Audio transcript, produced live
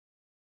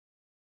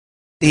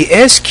The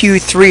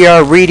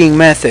SQ3R reading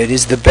method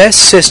is the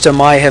best system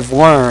I have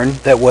learned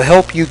that will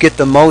help you get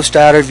the most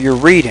out of your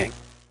reading.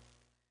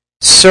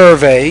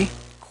 Survey,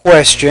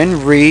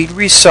 question, read,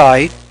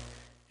 recite,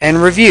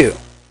 and review.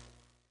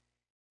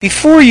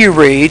 Before you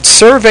read,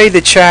 survey the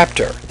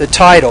chapter, the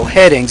title,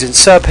 headings, and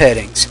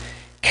subheadings,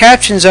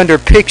 captions under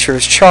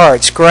pictures,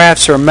 charts,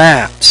 graphs, or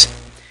maps.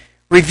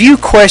 Review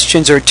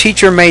questions or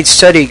teacher-made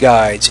study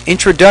guides,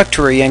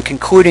 introductory and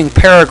concluding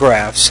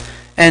paragraphs,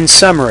 and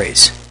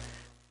summaries.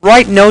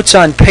 Write notes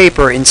on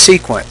paper in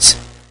sequence.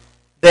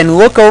 Then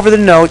look over the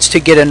notes to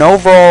get an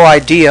overall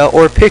idea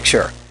or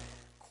picture.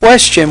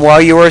 Question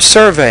while you are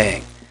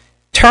surveying.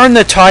 Turn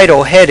the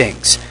title,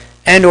 headings,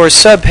 and or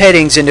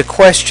subheadings into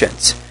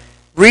questions.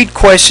 Read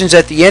questions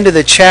at the end of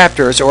the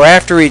chapters or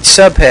after each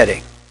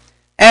subheading.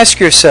 Ask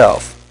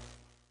yourself,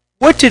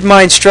 what did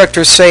my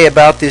instructor say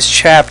about this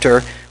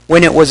chapter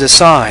when it was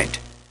assigned?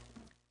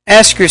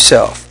 Ask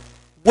yourself,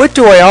 what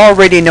do I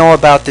already know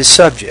about this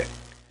subject?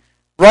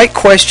 Write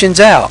questions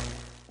out.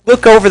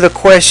 Look over the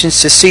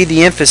questions to see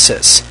the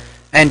emphasis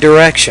and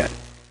direction.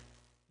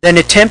 Then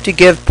attempt to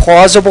give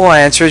plausible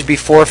answers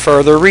before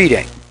further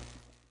reading.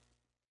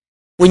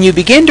 When you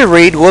begin to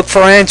read, look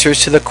for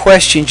answers to the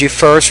questions you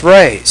first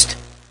raised.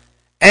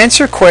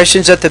 Answer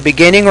questions at the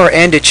beginning or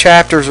end of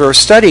chapters or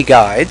study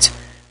guides.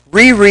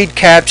 Reread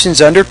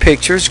captions under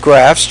pictures,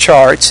 graphs,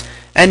 charts,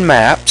 and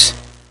maps.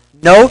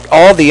 Note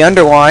all the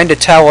underlined,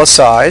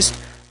 italicized,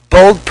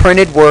 bold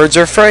printed words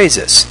or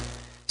phrases.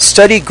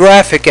 Study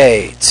graphic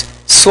aids.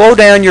 Slow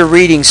down your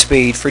reading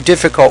speed for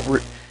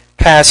difficult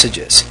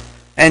passages.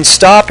 And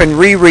stop and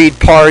reread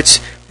parts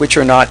which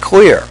are not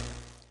clear.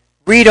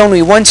 Read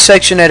only one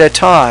section at a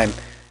time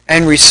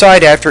and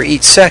recite after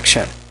each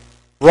section.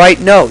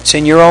 Write notes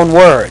in your own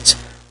words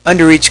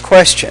under each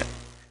question.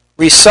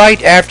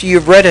 Recite after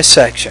you've read a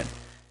section.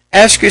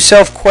 Ask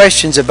yourself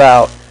questions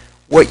about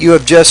what you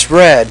have just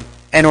read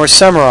and or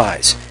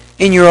summarize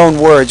in your own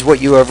words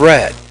what you have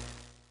read.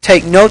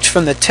 Take notes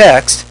from the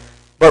text,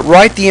 but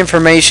write the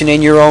information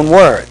in your own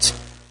words.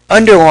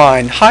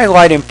 Underline,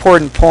 highlight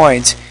important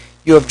points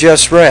you have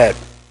just read.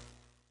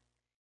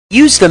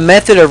 Use the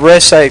method of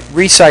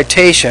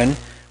recitation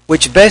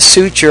which best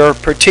suits your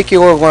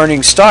particular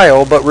learning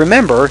style, but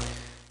remember,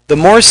 the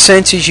more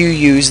senses you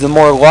use, the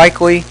more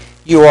likely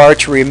you are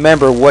to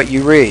remember what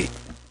you read.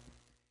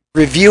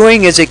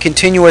 Reviewing is a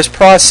continuous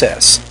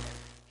process.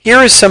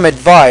 Here is some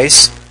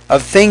advice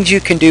of things you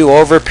can do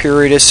over a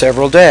period of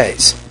several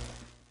days.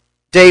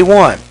 Day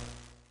 1.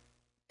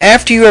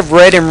 After you have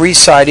read and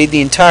recited the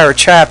entire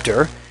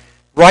chapter,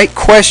 write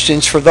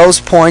questions for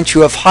those points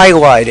you have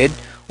highlighted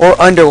or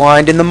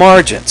underlined in the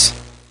margins.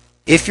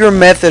 If your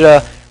method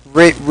of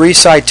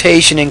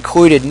recitation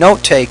included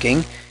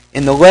note-taking,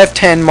 in the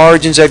left-hand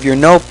margins of your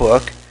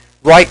notebook,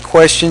 write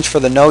questions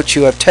for the notes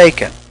you have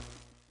taken.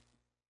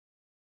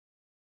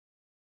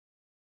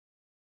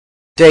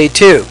 Day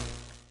 2.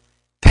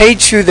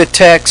 Page through the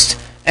text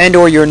and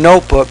or your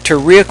notebook to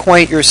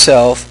reacquaint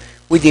yourself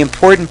with the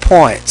important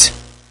points.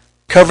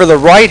 Cover the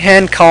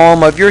right-hand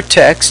column of your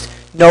text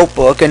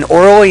notebook and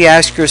orally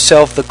ask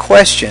yourself the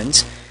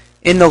questions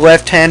in the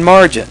left-hand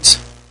margins.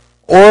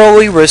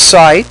 Orally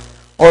recite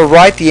or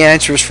write the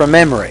answers from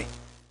memory.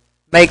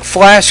 Make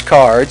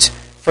flashcards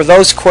for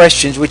those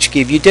questions which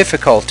give you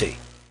difficulty.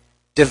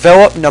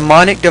 Develop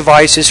mnemonic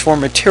devices for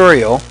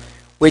material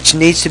which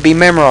needs to be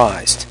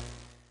memorized.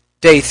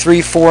 Day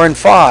 3, 4, and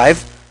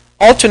 5,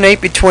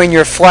 alternate between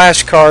your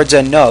flashcards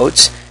and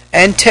notes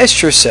and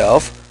test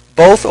yourself,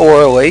 both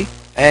orally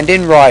and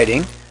in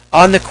writing,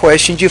 on the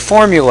questions you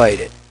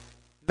formulated.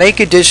 Make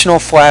additional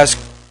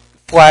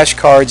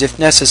flashcards if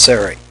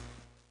necessary.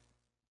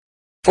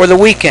 For the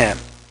weekend,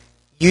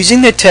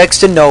 using the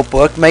text and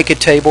notebook, make a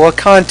table of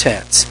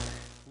contents.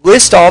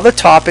 List all the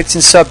topics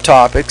and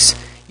subtopics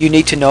you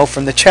need to know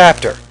from the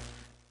chapter.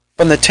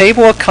 From the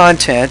table of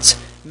contents,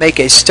 make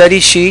a study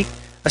sheet,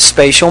 a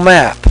spatial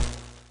map.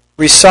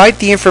 Recite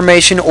the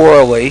information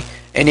orally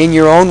and in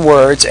your own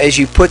words as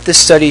you put the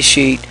study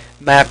sheet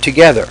map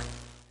together.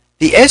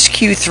 The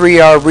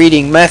SQ3R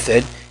reading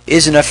method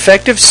is an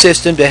effective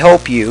system to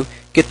help you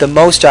get the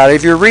most out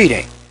of your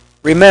reading.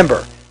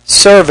 Remember,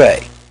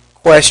 survey,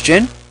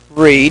 question,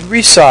 read,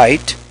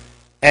 recite,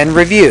 and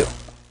review.